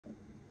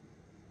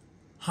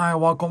Hi,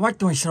 welcome back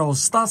to my channel.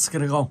 Start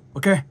gonna go.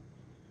 Okay.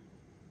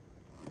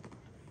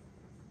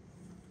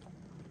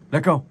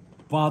 Let's go.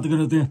 Vào từ cái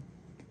đầu tiên.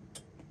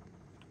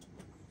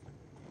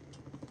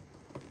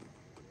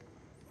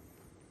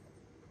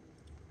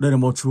 Đây là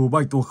một chú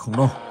bạch tuộc khổng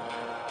lồ.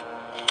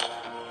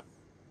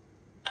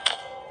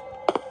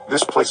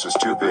 This place is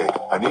too big.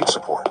 I need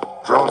support.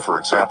 Drone, for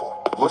example.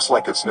 Looks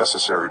like it's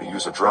necessary to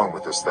use a drone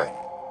with this thing.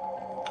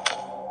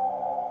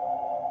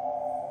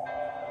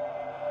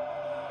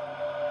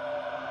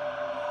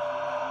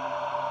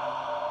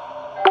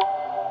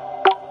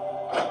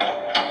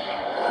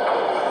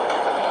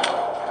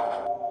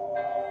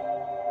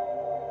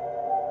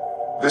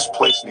 This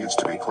place needs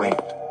to be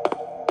cleaned.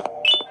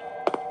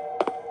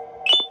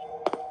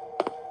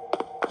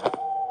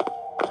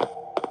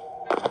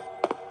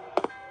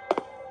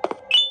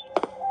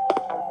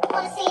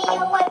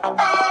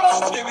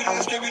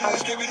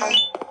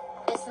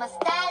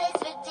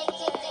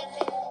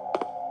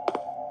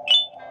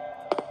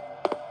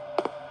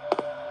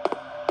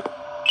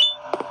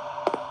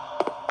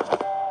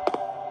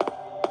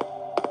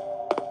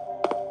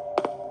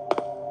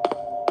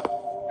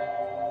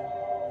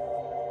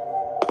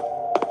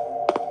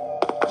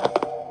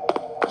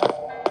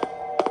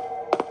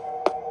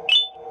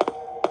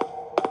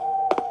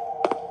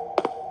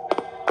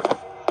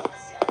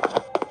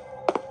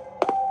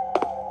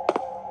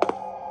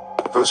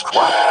 Those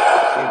crap.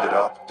 I cleaned it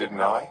up,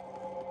 didn't I?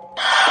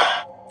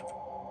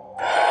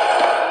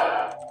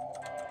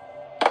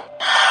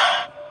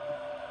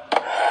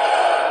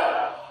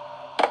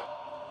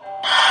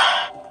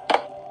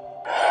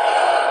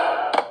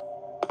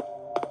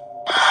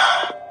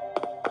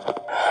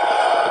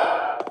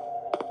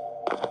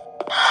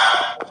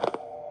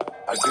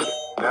 I did it.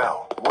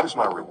 Now, what is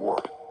my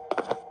reward?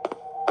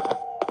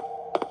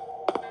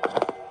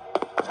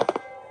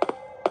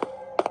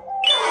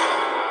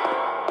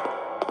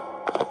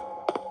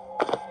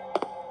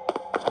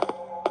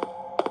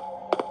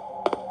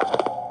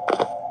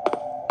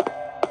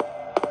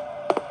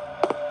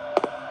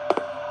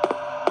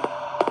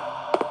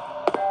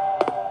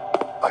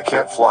 I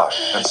can't fly,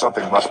 and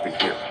something must be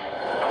here.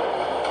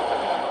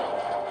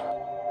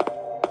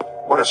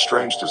 What a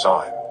strange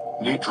design.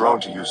 Need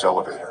drone to use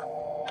elevator.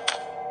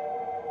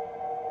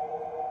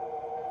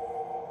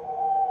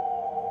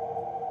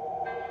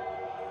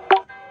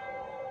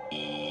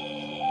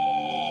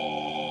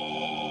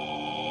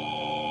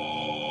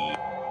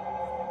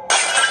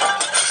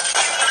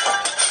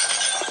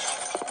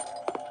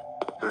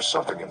 There's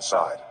something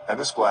inside, and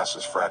this glass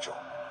is fragile.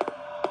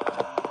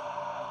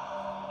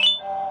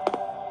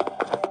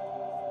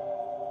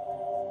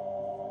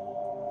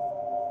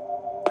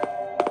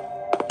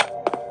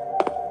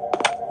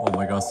 Oh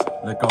my gosh,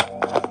 let's go.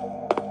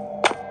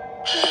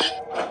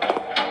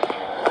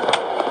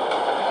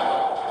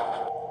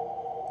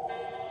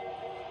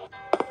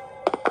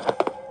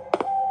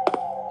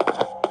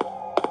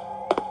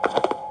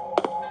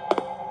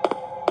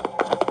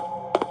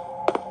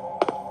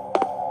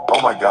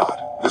 Oh my god,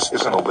 this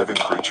isn't a living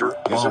creature,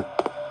 is it?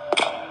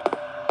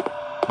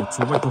 Một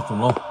chú bạch tuộc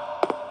khổng lồ.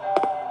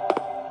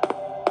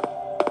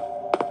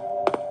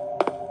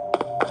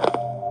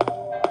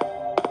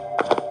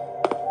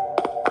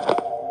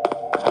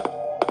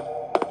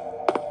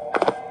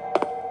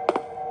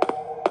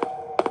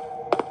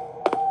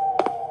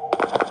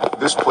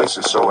 This place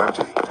is so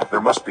empty.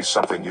 There must be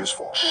something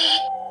useful.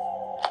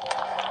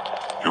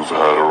 You've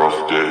had a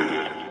rough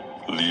day.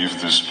 Leave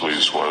this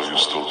place while you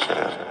still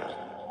can.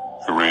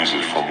 Erase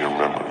it from your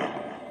memory.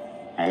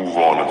 Move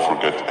on and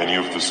forget any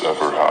of this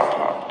ever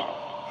happened.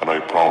 And I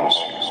promise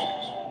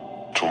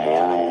you,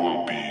 tomorrow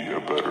will be a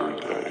better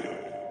day.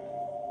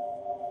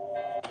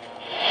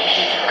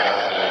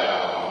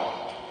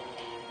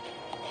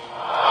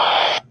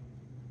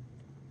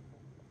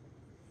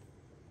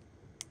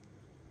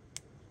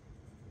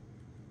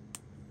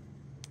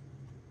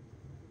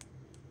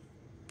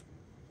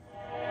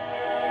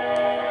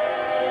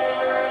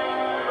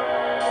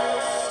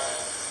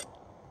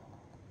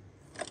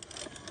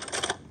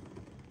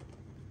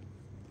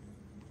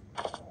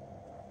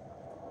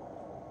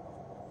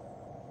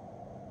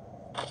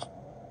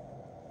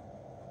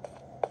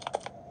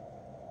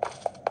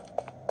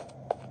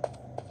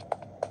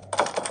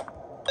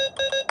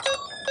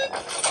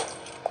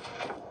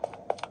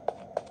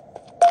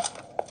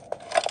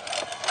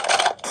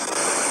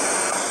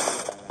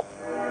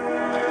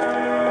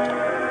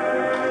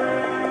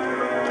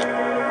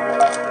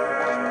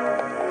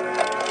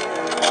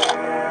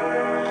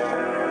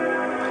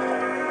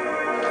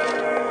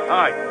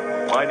 Hi,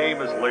 my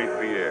name is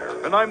Pierre,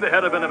 and I'm the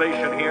head of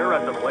innovation here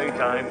at the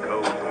Playtime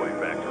Code Toy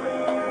Factory.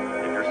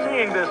 If you're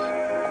seeing this,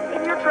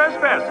 then you're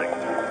trespassing.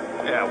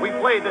 Yeah, we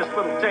play this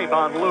little tape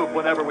on loop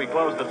whenever we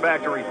close the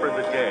factory for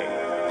the day.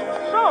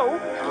 So,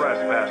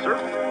 trespasser,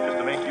 just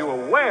to make you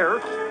aware,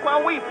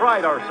 while we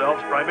pride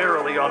ourselves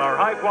primarily on our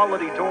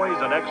high-quality toys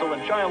and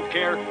excellent child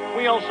care,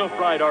 we also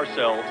pride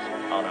ourselves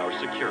on our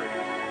security.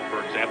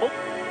 For example,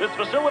 this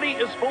facility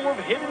is full of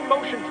hidden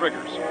motion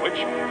triggers, which,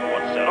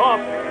 once set off,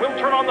 will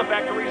turn on the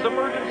factory's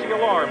emergency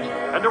alarms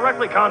and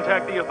directly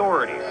contact the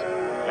authorities.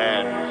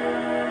 And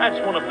that's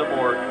one of the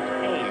more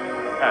tame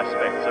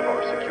aspects of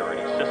our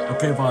security system.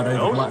 Ok, và đây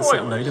No các bạn sẽ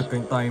lấy spoilers. được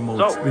cánh tay một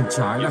So, bên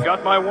trái you này. got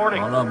my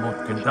warning. Đó là một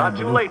cánh It's tay not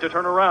too blue. late to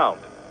turn around.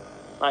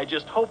 I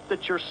just hope that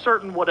you're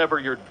certain whatever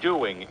you're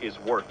doing is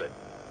worth it.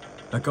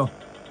 D'accord.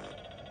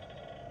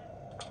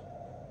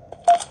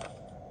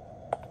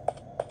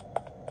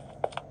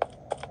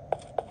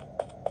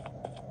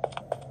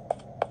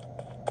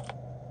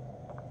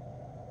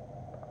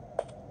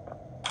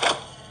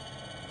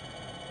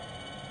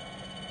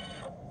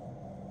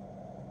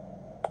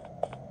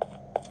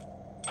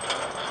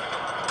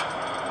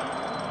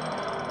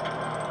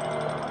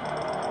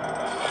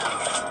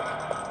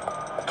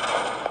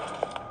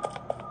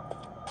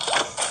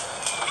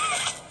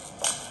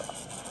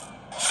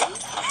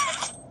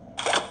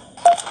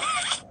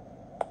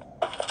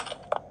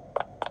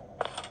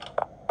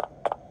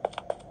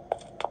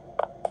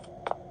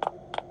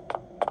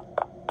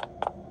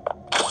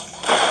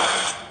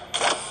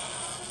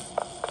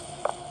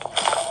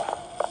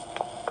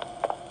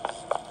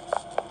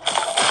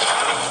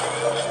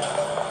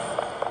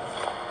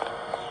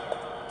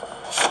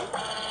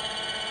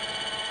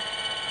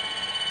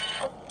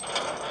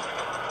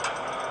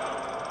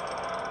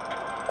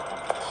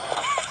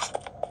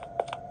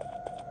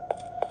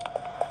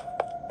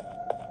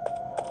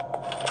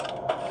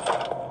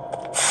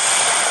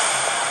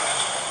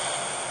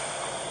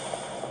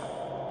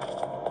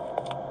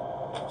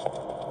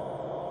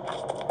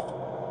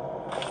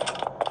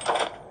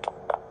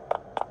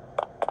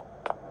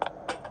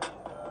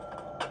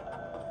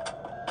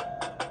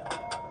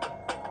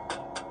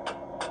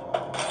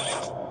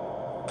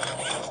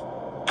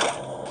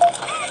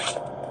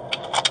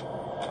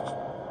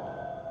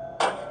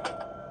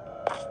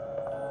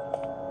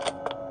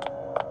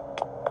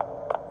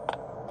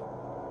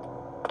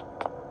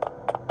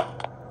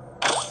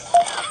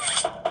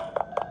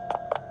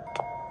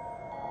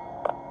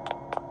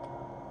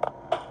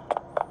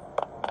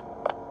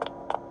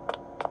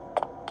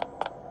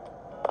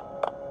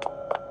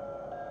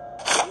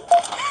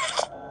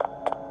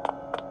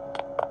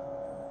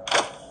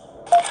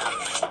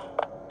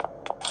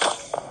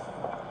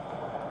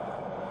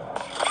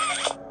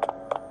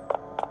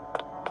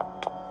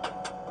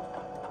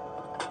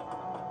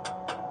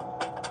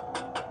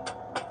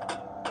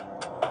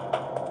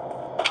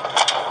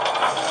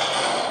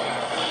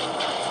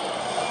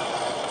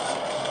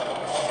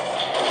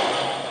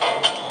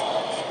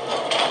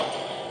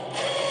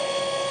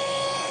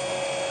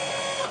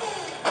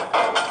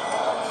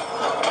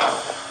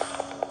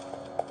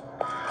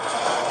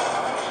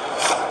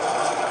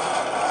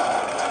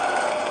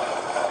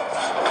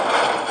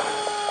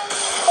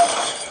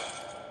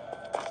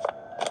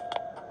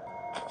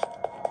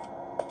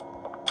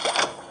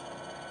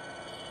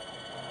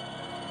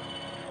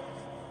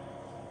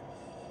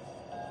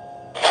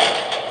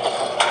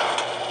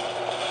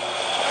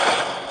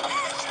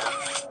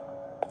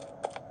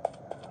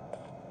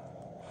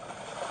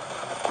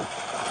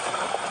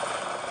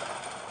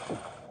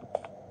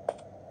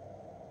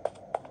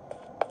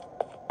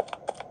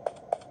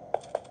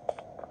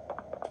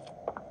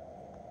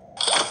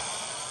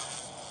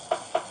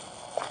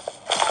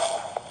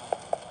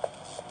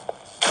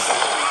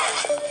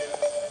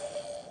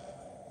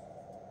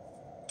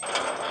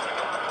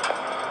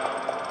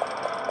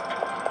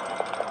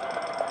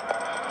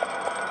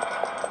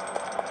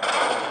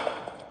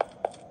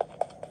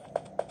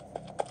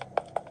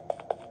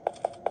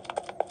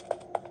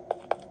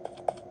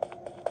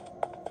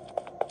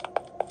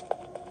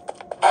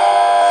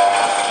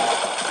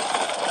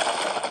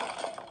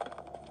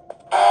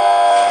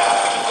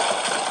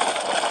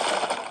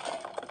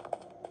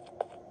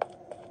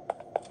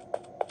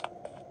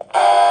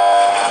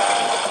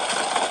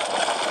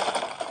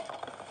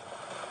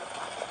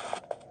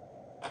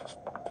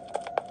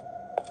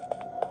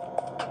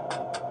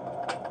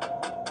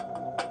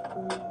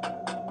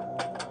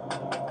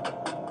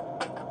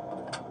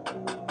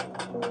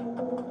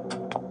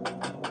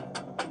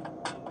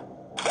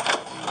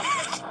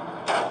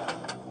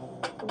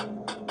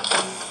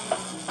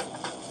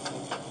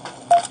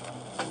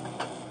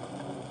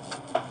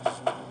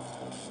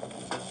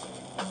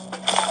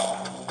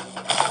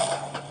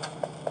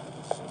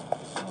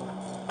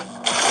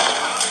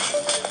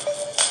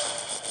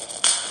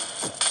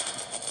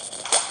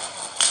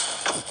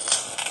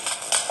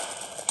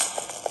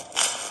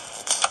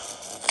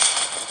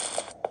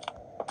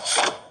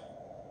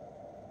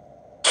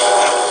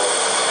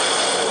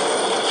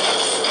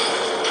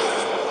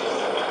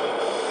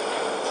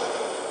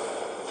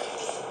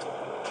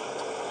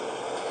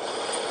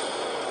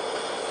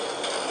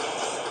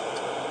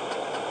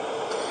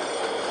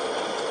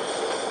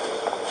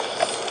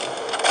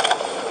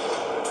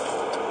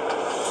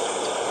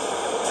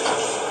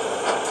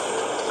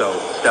 So,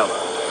 Stella,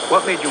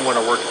 what made you want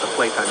to work at the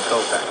Playtime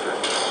Co. factory?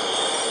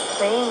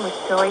 Playing with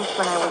toys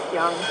when I was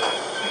young was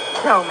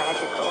so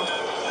magical.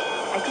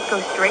 I could go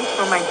straight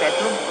from my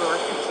bedroom floor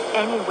to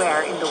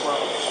anywhere in the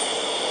world.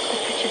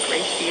 It's such a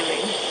great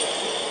feeling.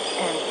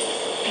 And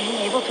being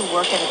able to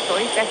work at a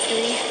toy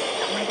factory,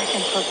 somewhere that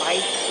can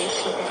provide kids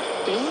with that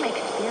same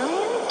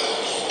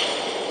experience,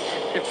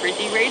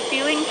 great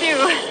feeling too.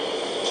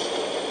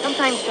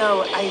 Sometimes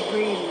though, I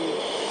really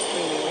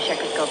wish I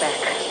could go back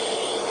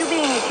to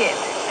being a kid.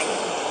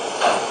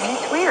 And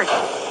it's weird,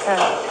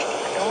 because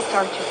adults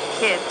are just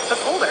kids,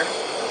 but older.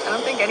 I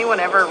don't think anyone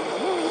ever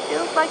really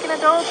feels like an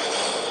adult.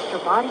 Your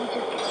body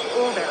just gets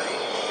older,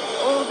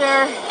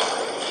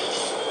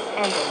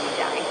 and then you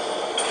die.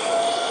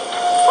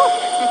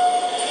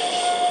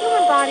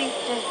 Human bodies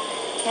just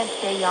can't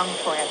stay young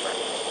forever.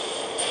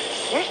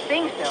 There's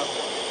things though,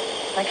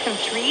 like some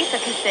trees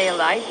that can stay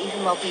alive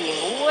even while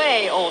being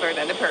way older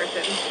than a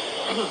person.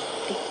 I mean,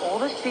 the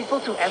oldest people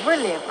to ever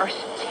live are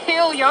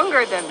still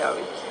younger than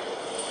those.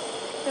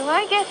 So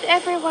I guess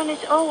everyone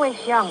is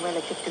always young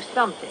relative to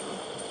something,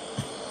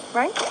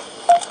 right?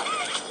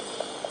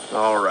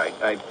 All right,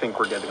 I think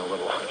we're getting a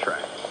little off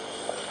track.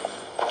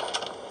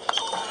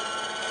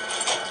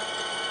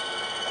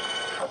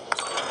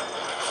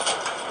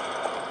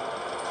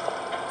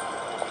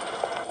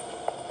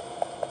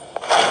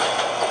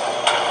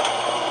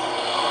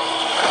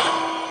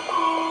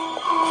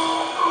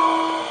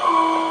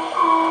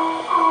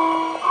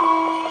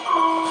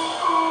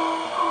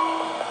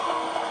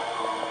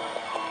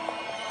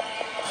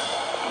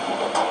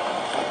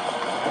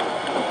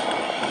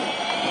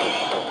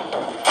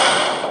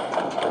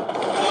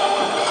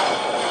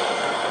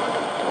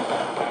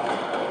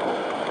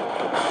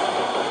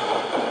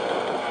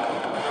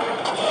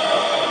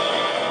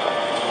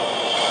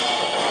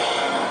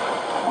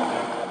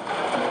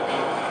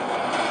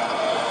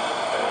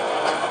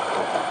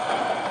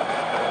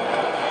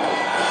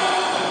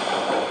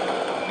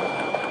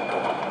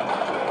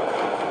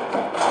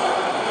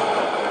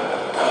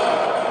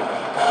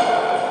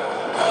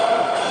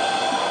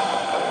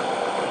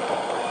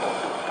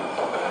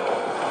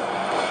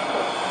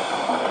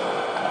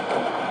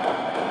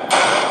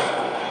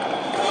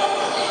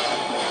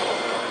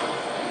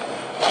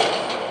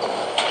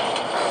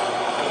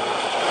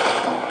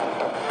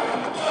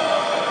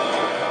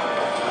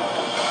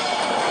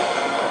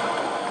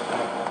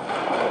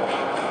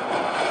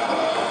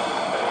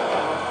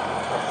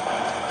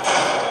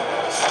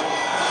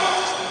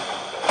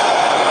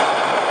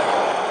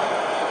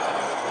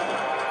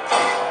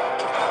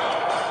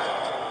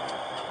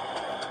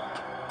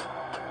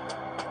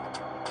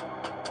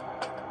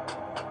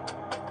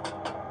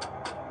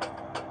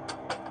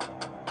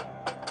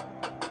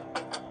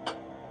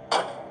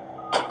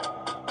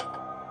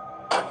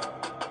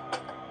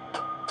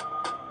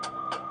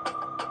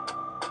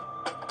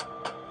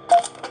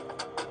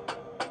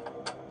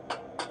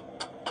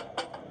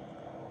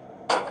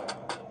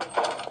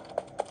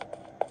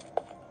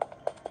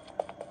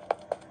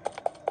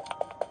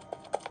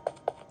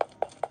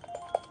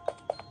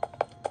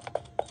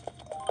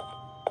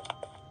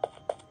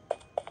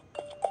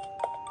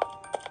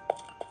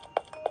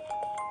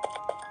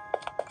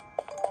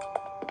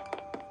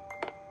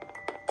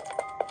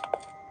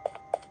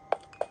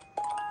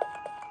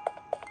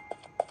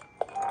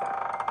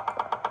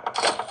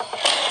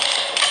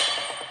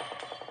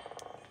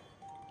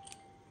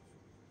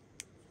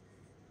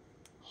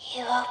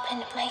 You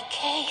opened my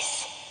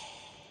case.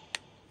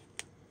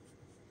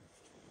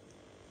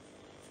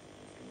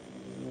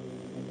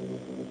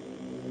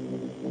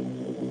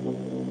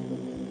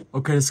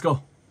 Okay, let's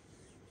go.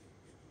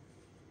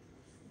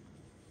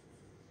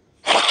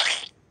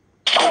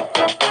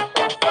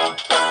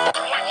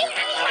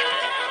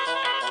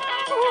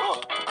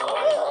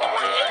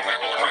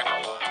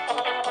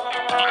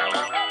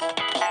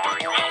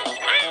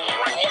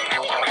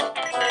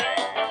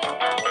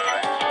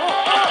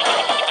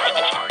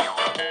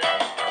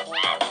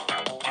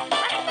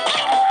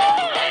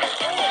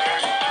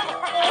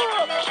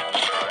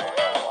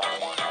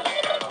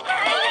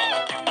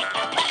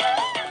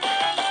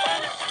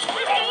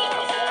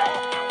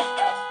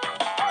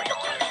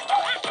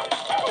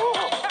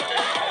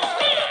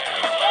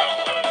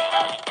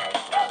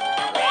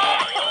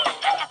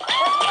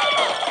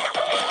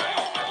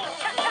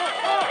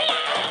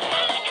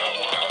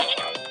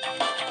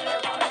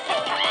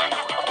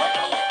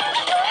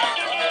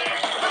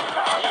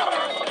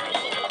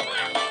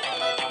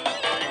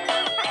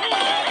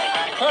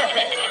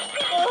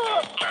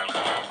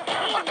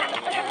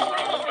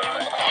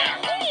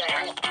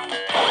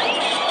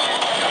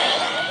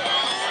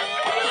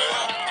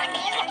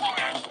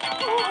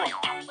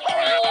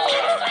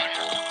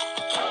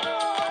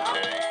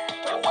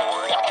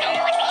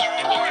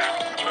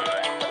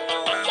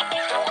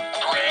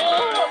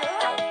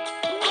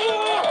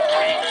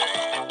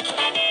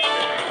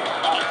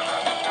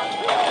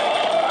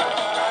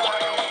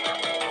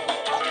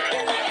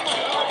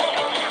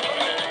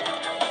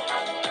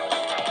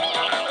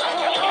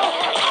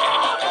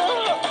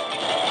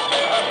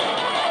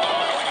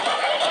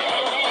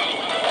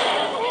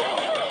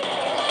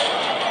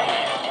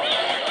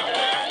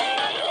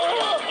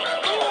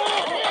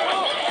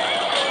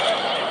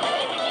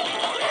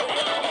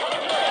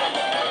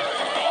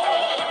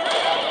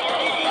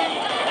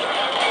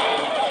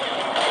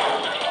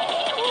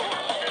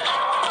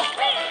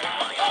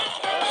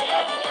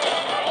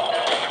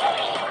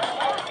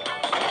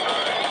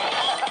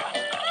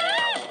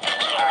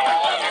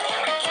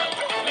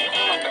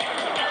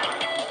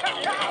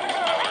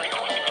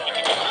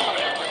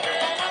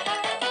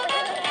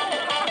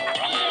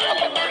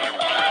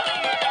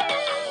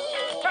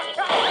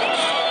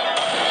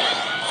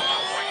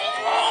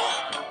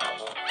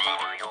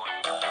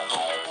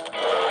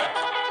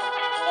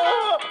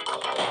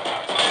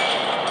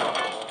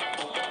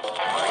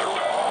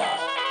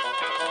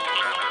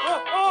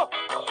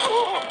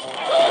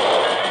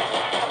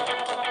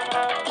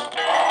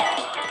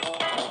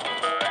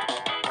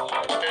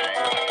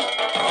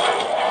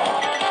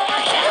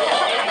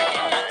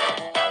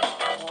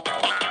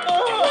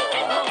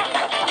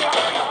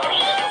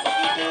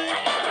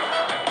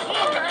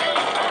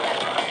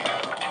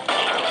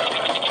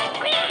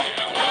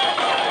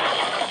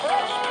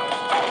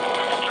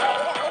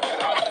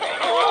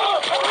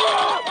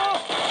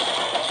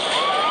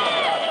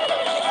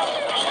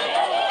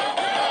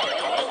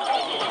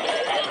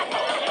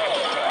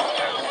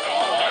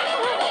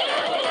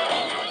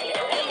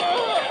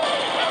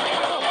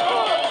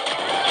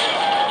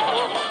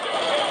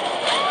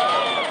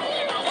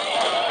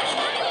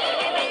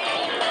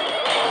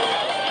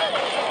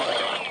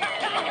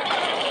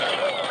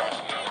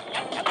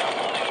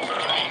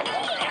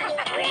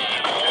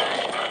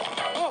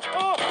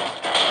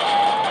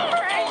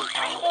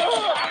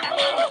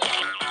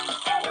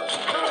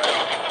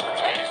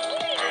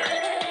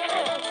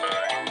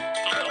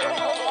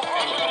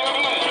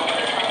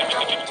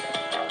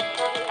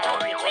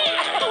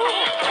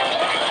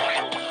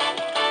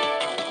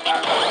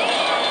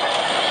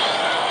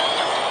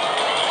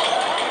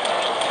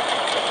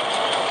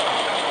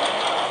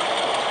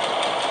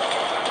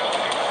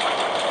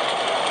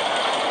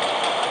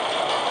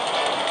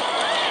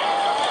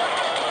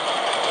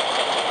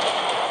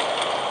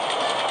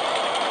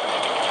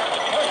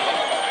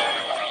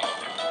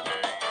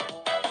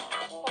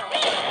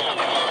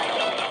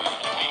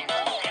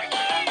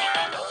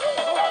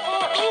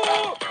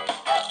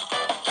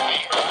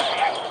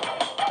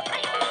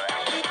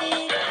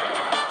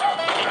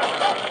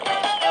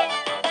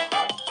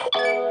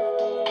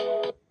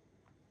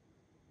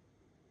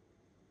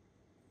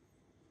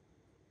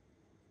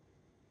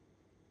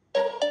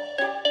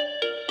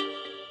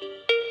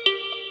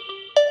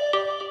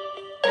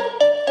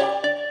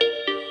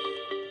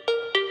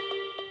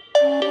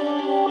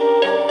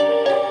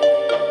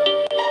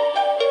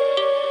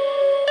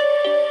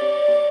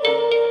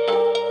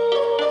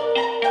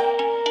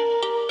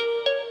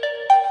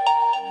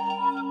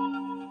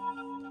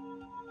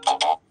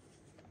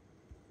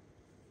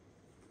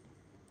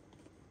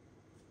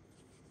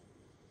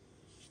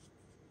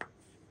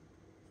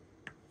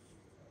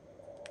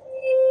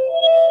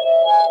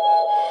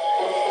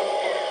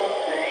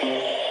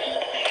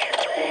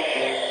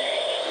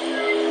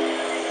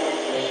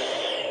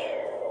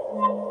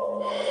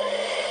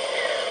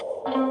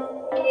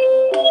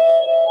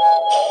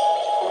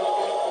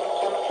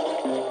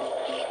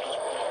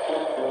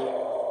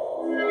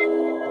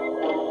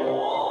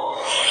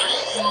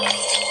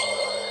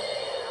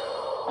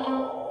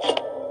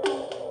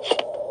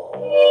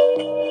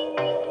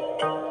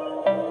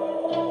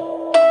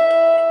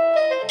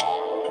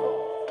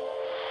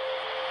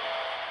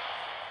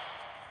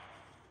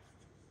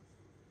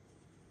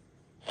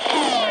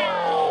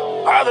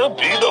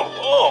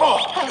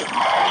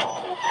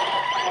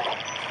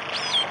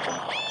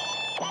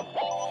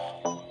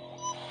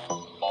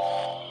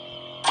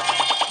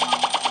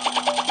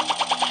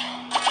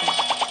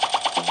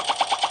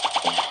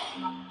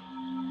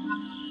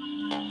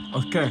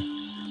 Okay,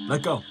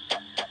 let's go.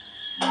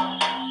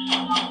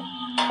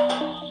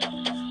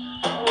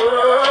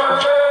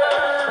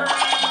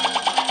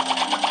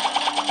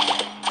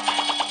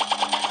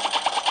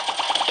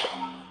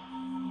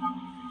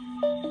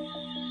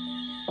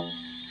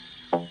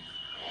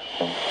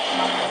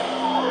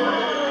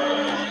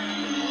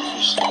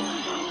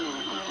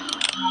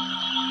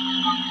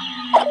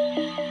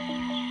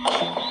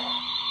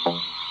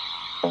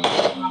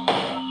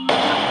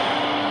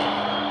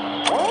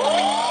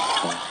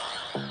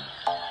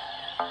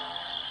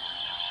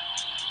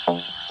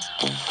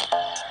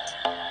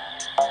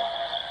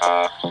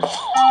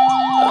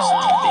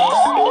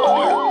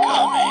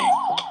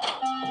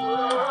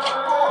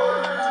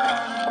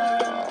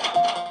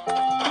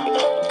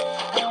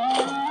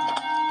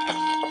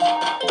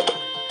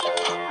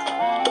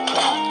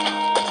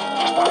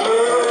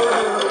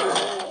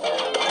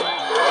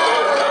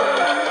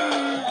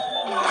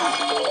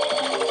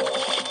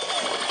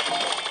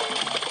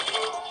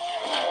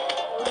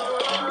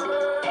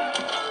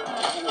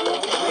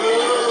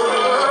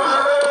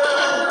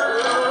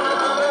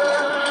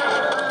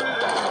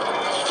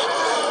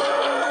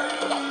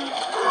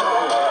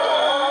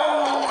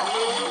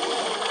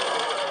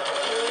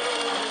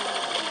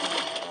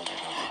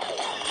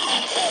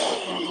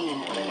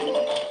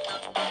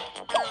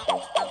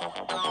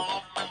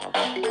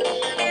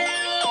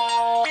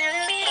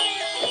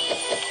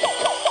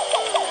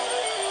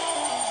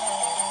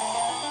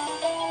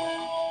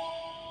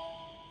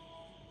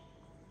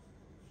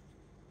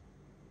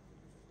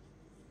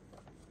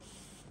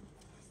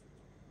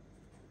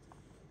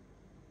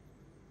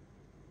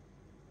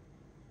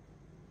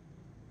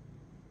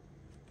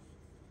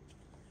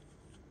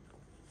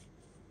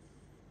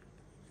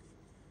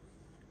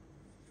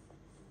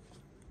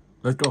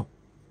 Let's go.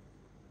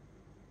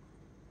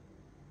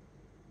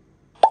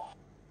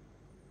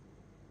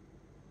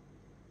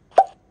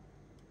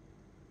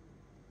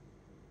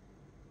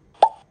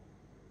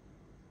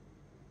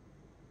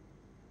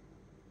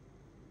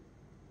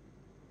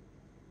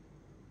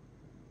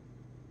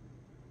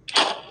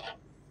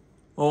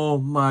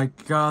 Oh my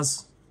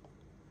god.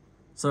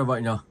 Sao lại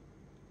vậy nhỉ?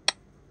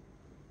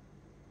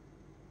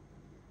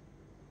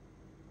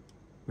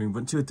 Mình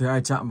vẫn chưa thấy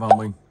ai chạm vào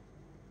mình.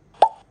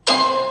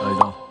 Đây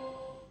rồi.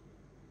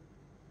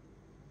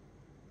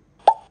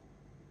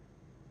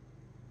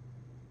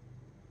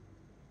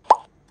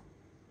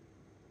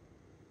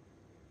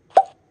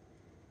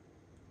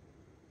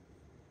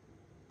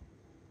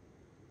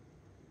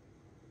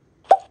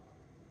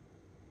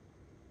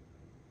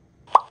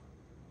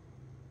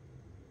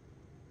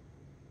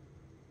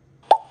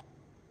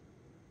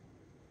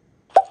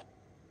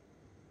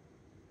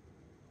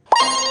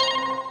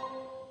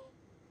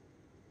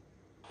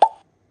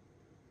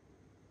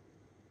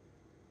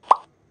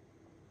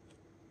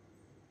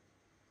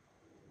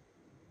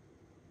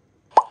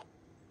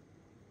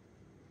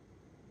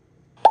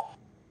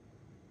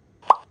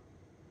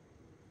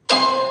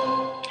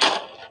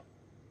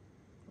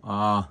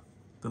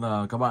 Tức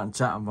là các bạn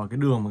chạm vào cái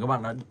đường mà các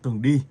bạn đã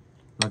từng đi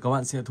là các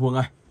bạn sẽ thua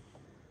ngay.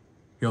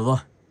 Hiểu rồi.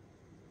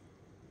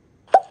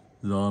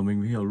 Giờ mình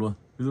mới hiểu luôn.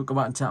 Ví dụ các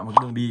bạn chạm vào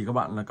cái đường đi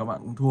các bạn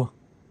cũng thua.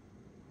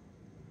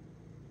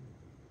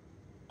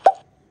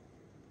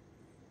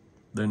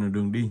 Đây là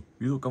đường đi.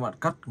 Ví dụ các bạn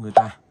cắt người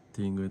ta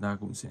thì người ta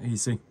cũng sẽ hy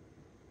sinh.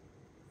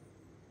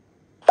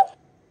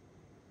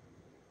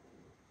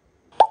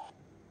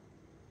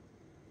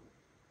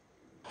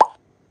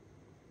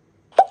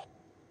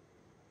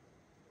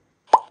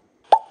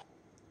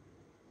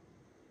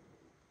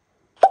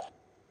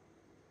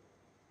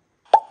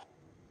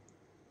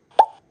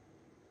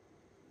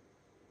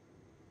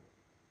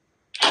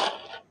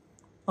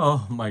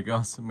 Oh my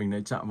god, mình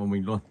lại chạm vào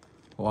mình luôn.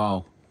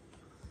 Wow.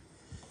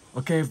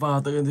 Ok,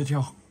 và tự nhiên tiếp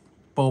theo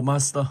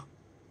Bowmaster.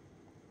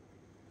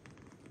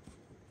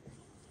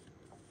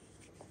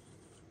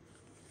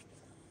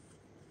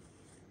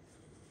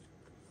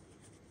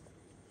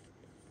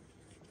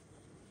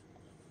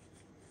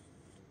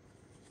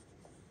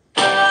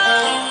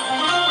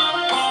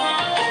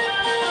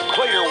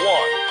 Player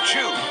one,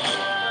 choose.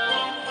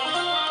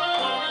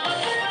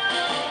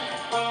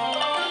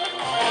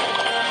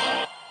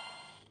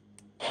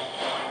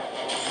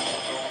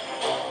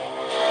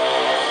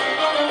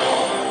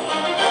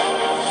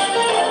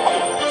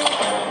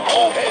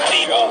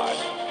 Headshot.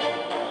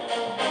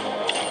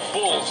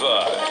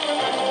 Bullseye.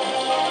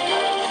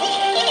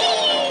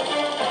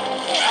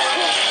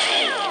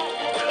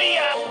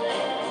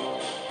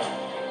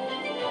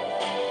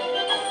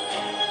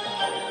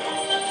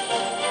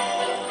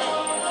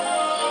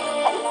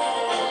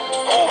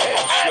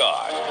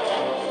 Headshot.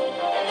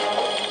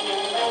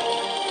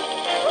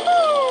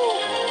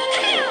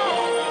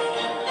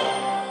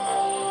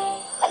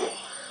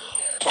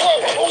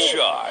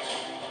 Headshot.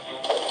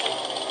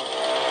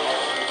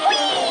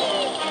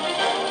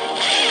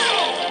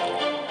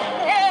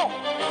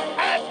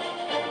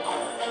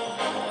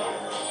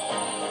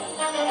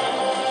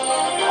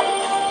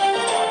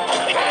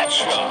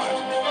 Headshot.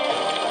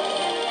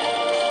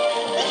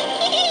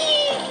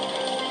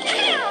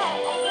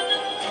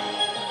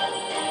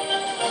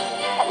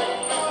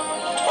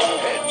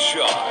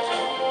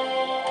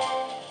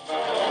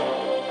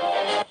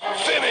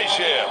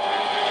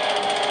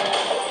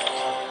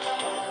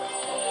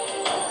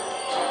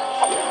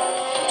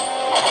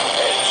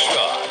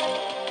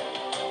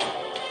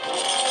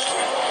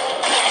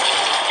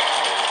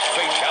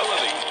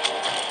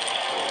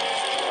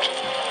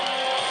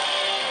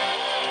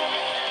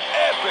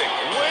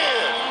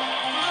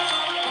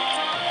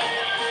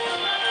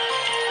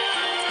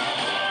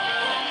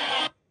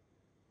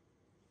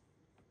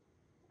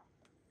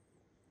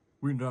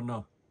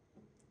 Windrunner.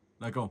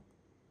 Let's go.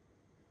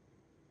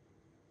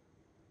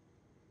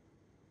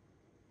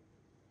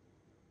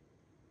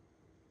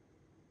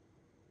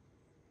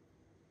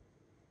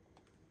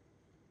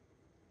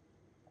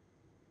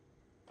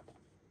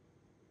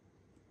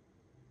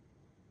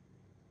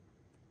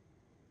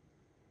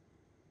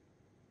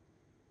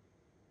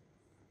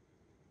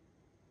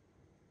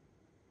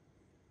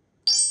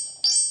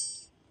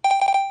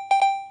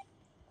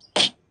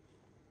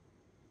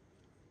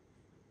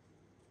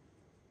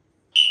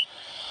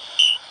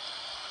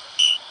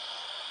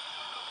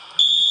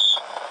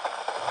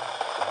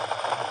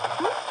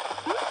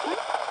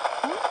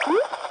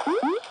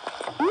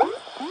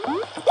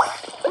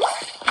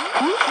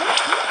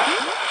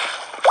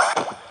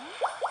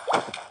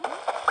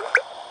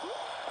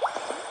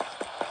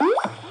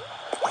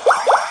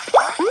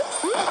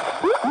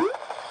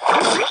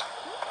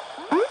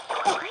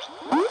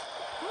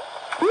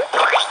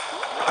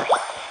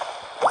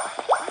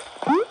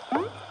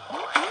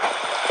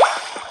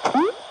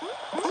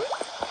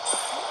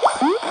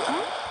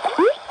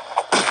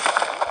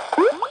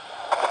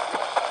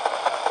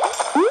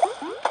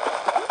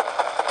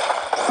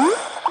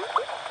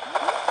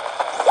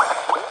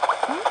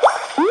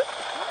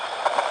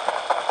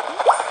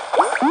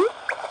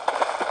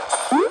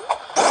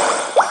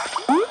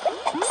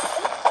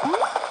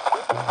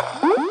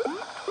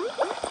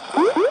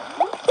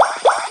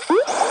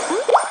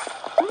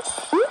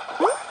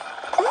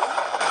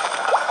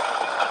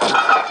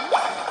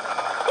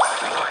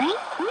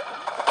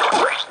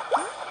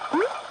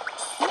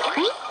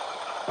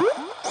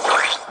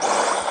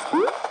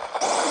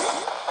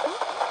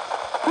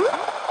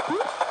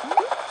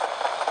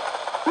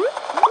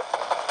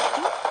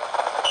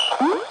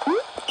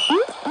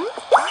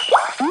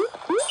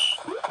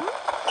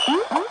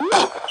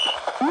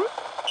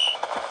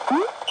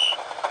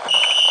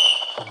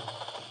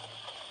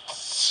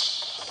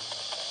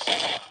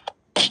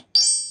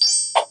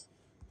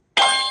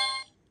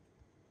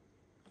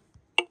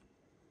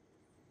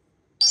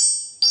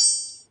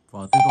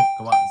 Và tiếp tục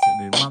các bạn sẽ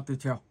đến map tiếp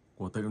theo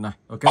của tựa game này.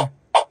 Ok.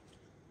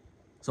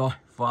 Rồi,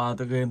 và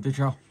tựa game tiếp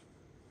theo.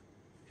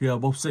 Here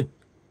boxing.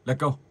 Let's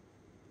go.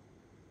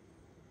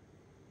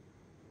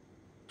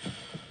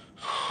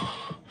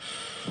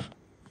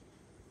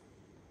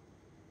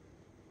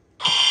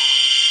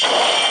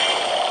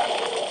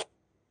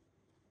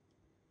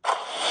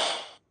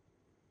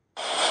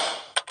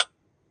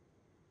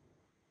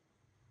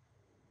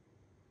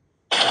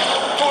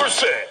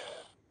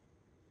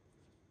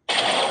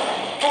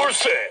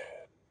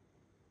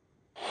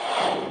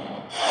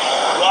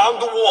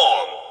 Round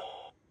one.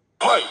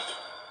 Fight.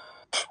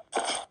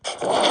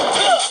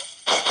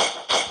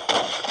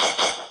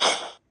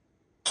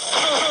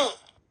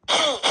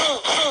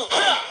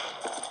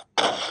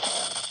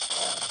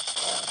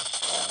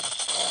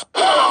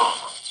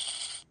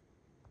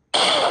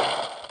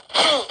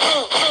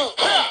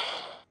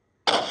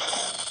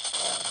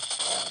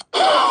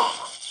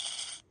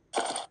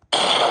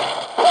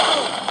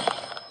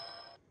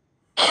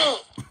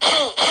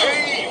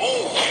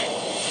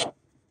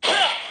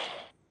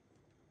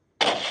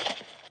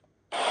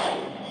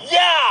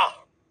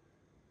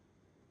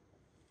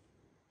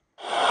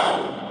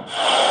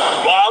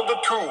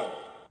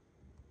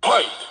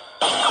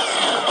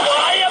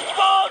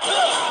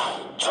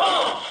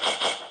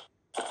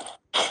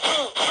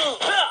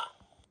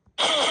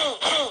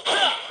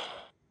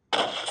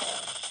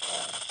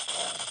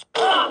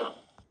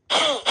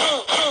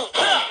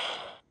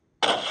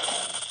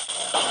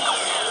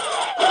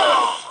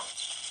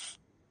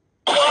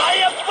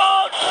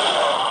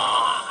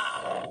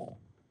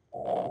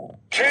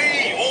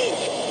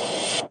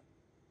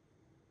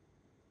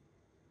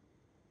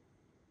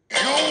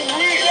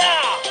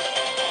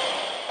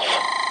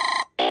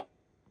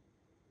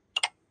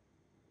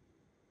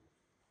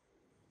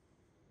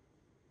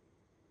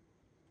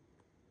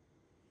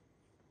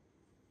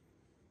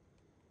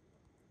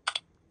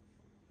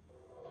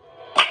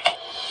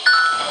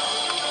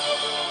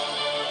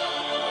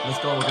 Let's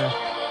go again.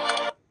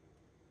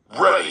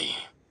 Ready.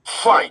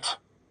 Fight.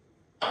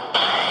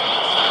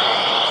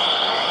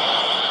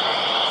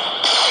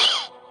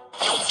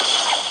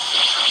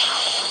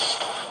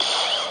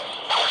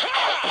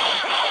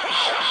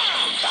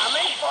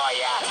 Coming for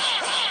ya.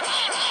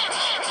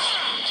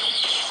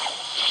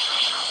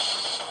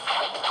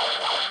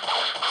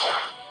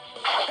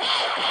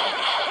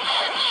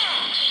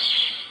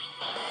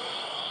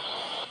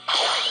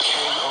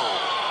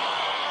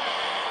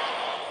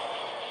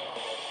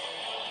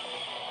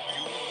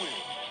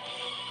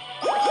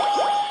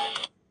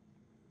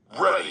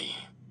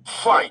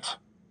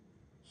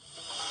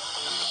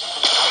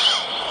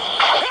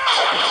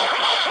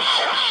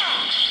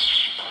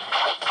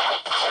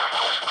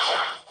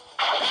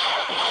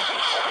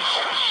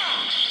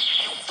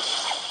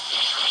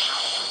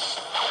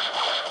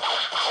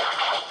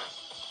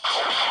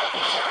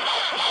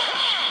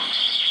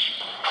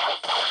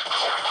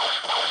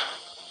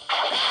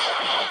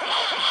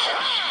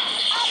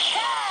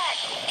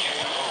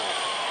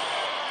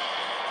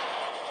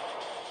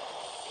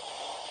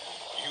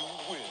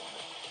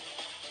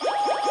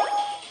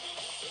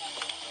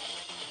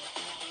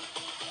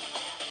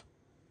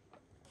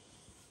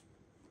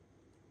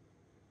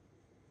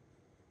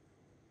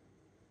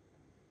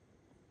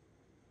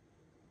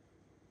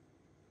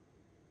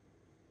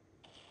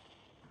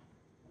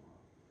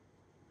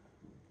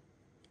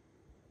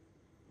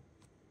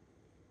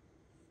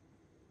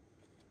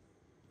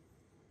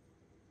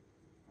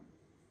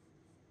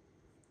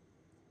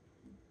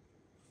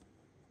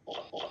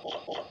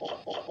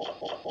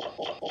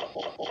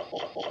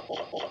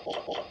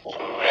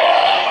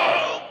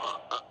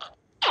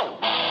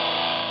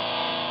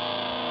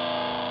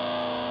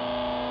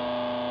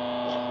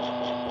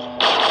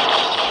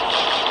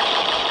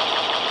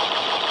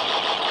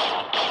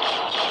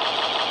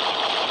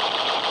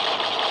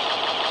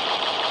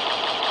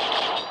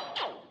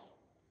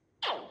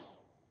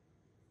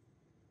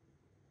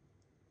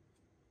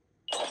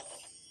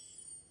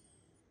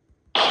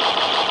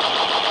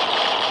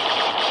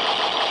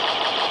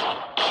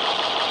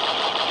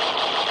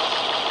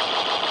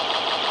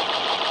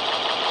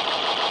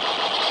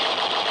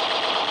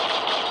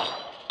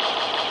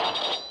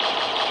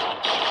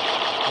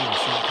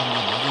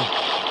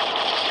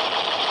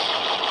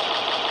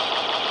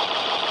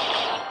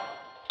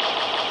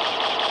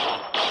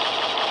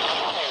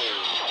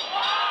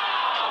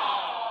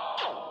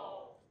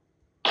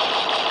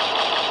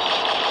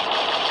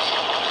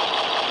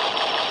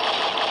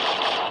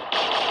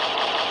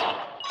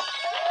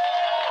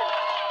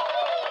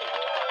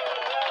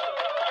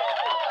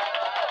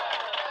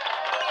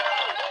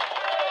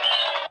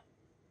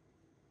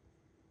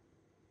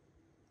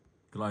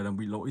 Cái này đang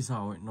bị lỗi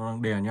sao ấy, nó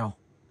đang đè nhau.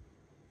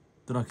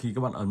 Tức là khi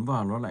các bạn ấn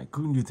vào nó lại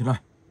cứ như thế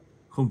này,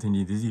 không thể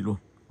nhìn thấy gì luôn.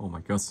 Oh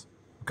my god.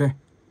 Ok.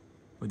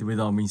 Vậy thì bây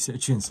giờ mình sẽ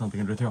chuyển sang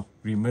tiếng tiếp theo,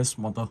 Grimace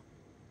Motor.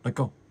 Let's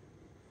go.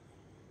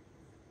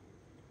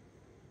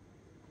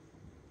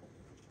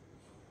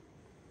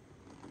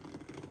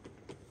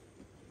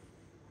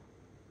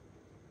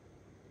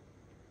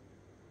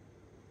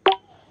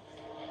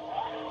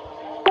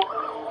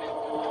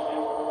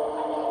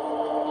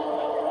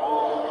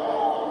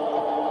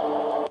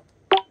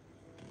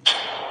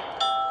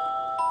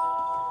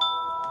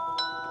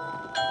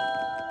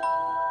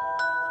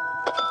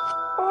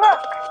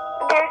 Look,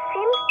 there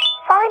seems...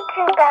 Find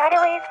 2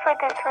 batteries for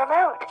this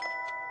remote.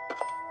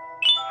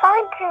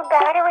 Find 2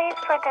 batteries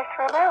for this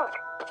remote.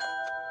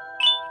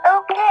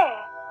 Okay.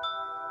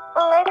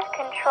 Let's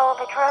control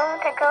the drone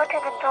to go to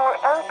the door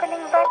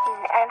opening button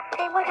and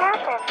see what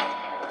happens.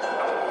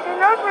 Do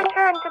not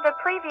return to the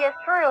previous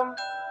room.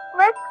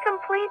 Let's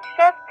complete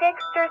Chef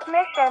Pigster's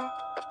mission.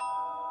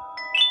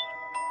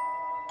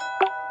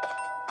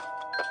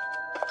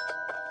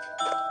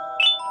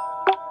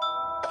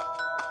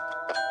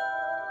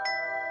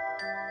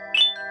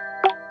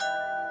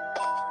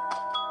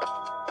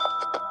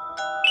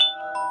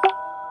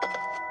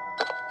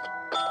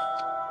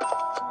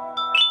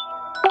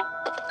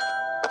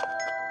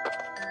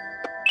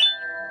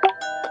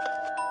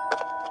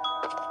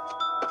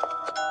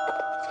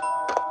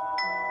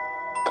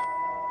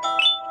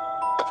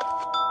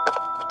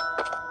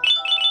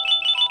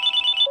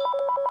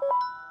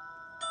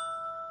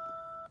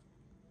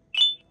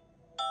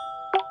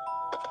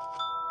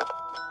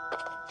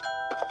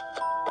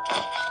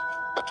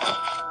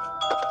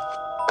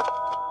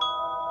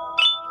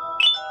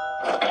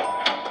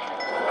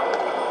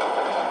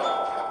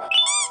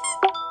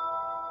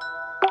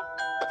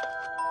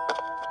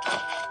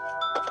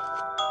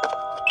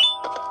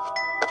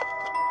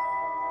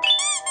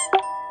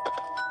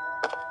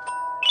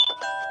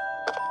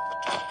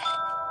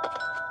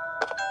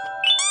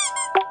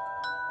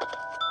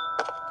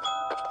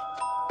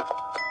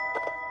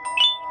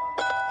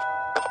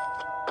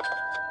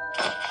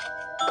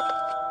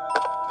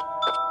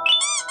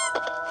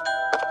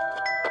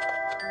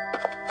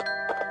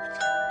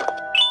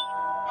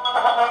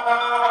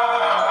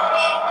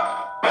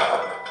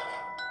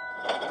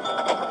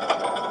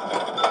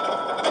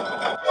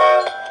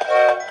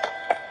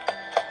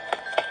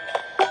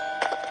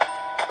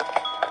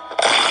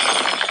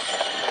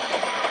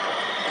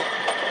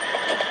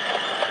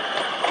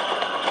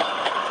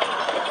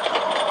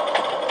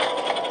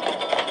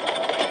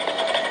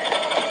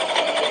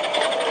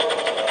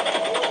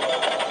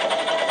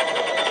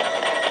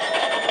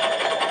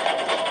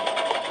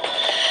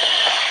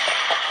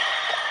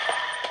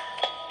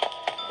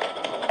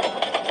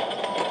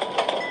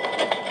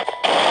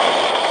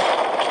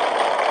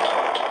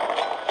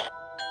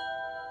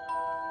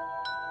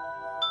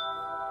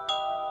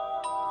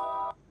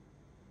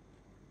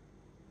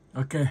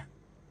 Ok,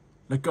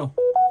 let's go.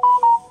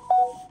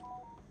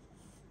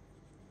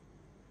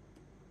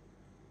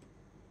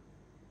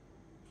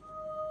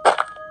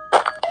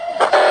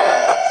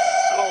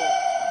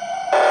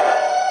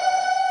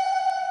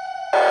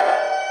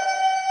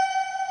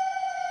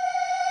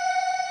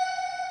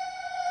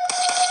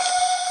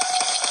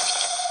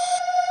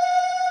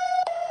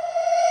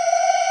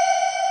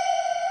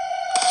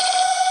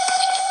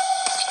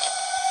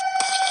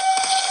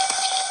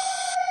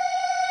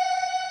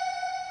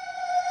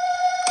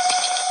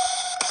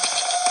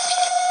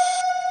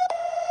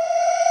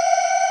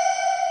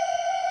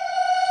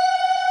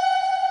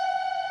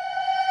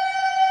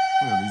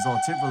 Không hiểu lý do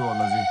chết vừa rồi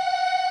là gì.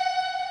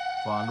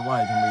 Và lúc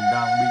này thì mình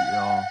đang bị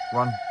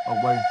run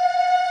away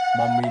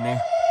mommy nè.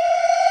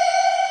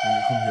 Mình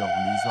lại không hiểu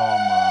lý do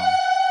mà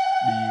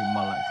đi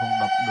mà lại không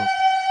đập được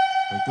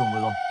cái tường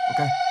vừa rồi.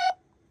 Ok.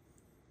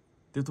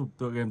 Tiếp tục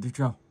tựa game tiếp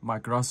theo,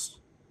 Minecraft.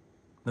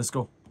 Let's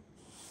go.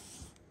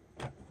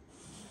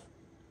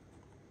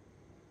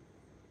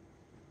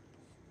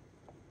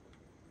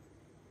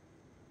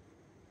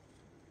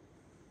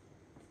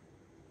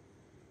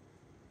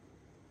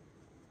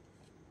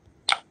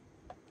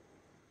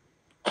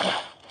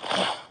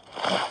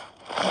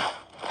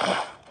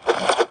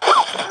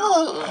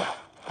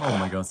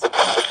 god.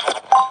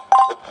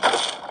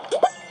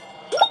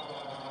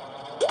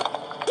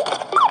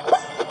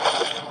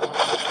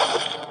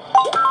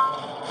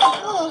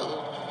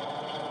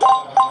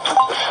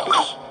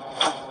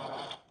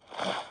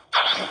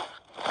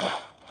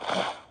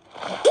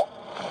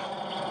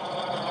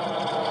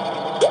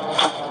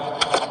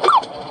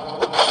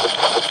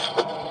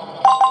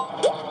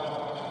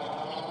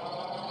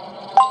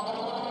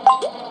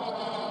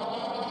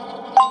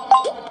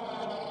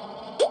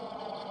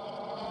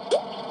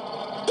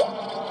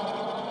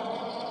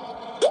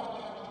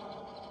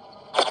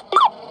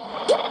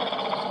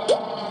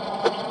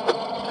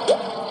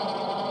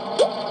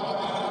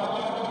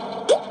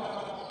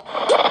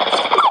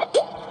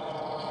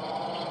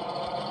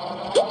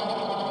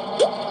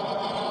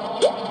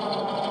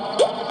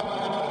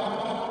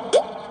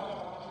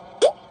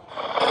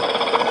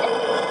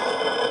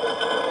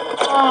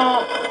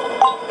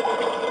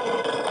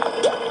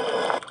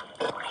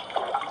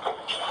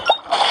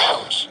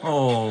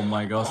 Oh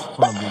my god, không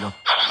làm gì đâu.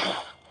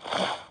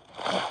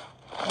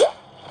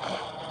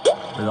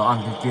 Bây giờ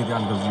ăn cái kia thì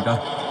ăn kiểu gì đây?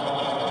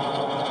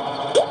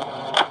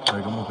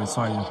 Đây có một cái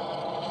xoay rồi.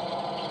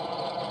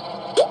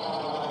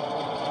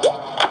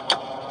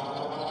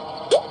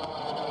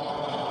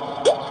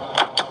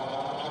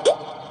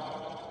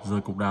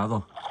 Rơi cục đá rồi.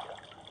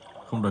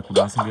 Không đẩy cục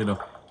đá sang kia được.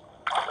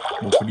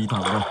 Buộc phải đi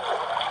thẳng rồi.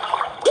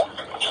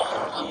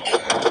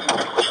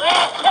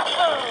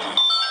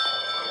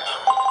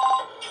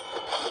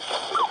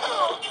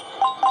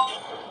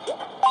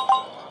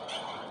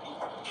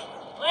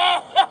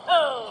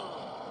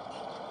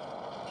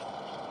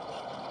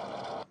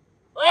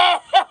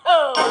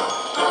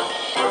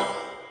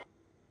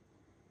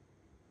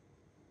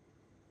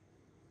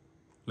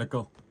 Let's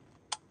go.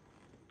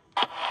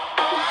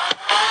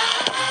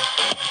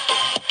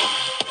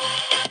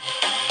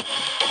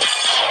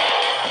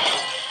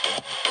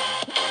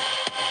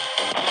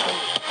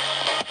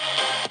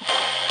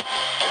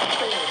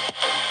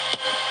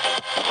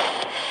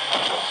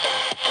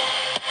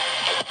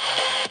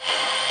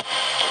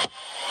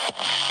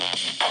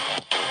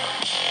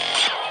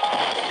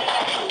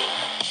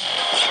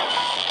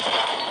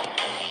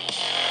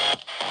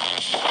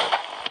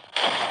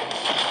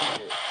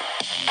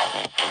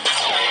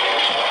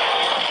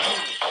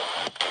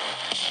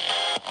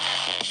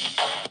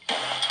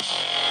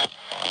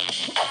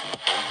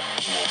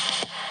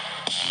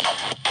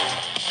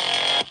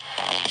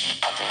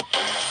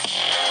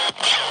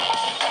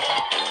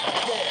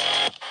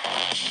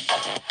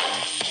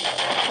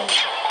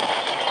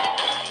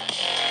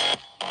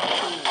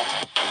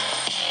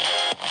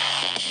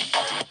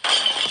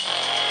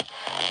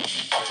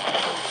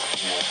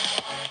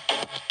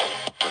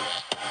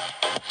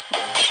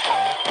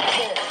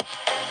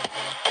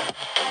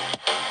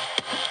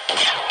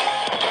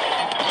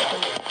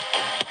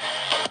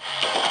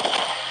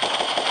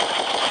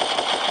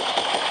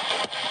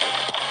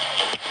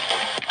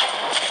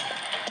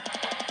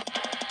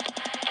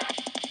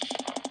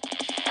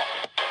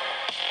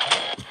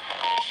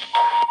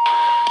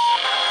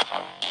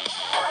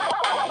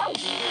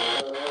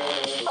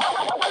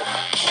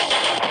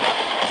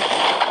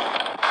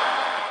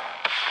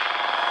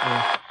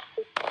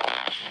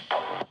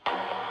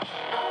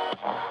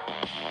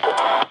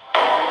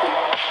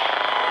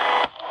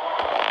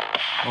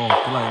 Ồ,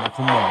 cái này lại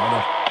không mở ra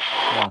được.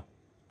 Wow.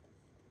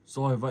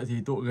 Rồi, vậy thì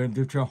tựa game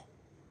tiếp theo.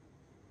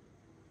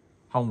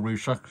 Hungry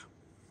Shark.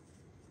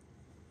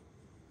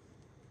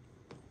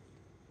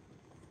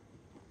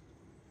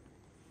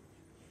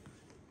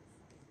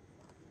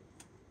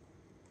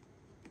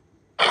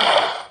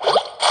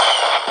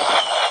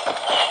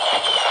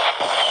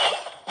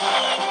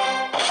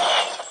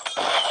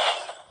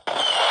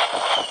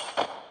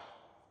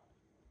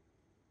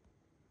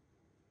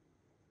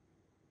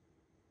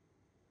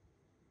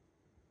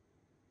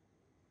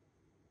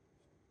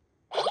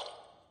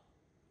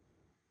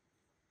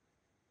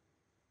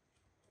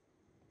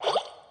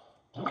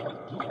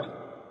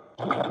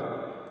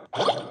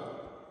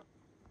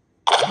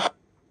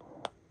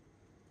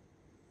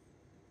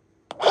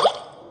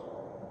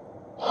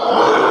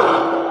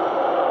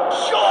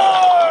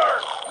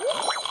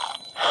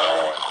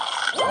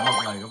 Cá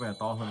mập này có vẻ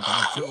to hơn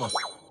cá mập trước rồi.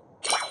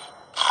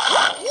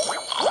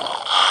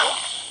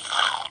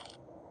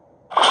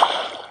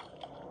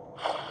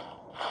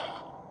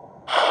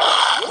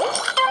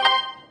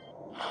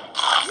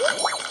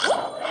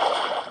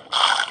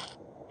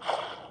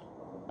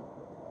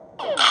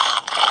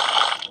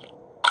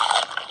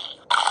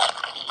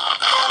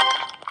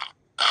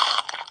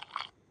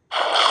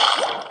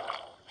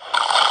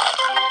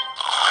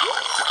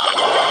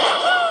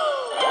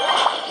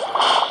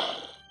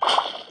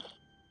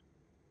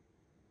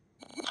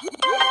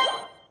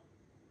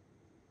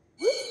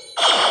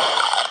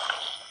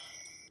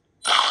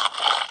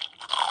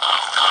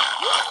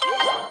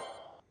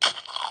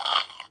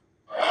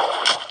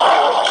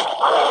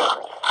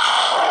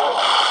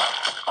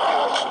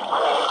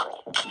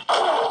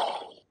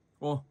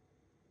 Ô,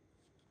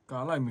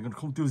 cá này mình còn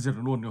không tiêu diệt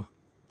được luôn cơ.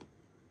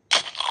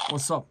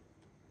 What's up?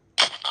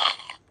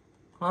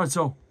 Hai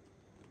châu.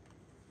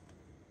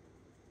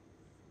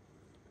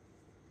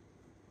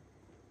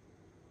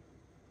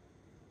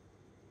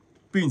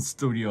 Pin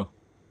Studio.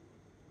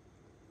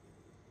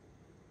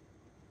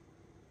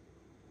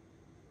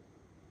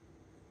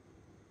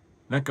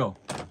 Let's go.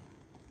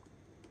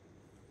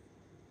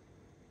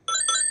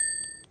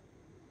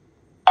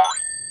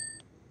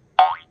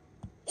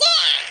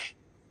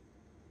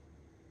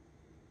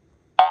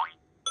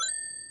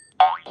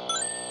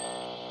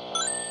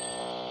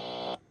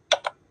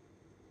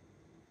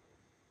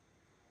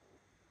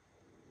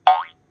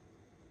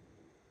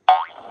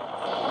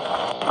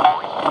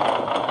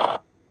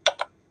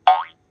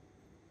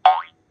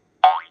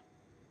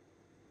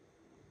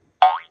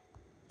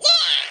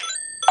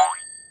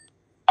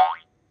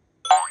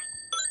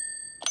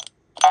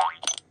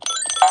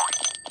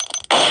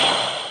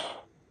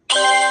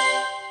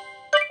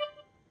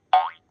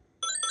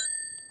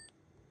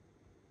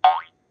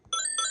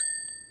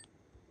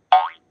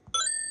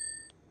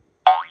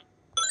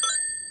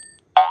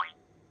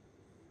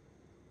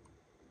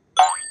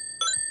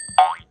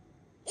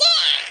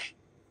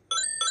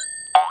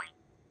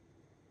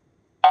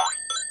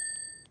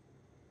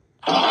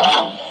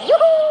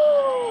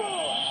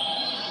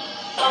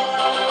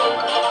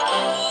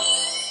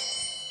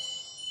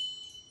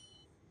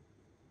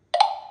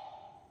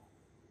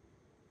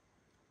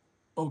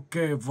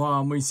 Ok,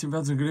 và mình xin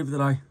phép dừng clip tại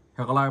đây.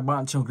 Hẹn gặp lại các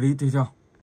bạn trong clip tiếp theo.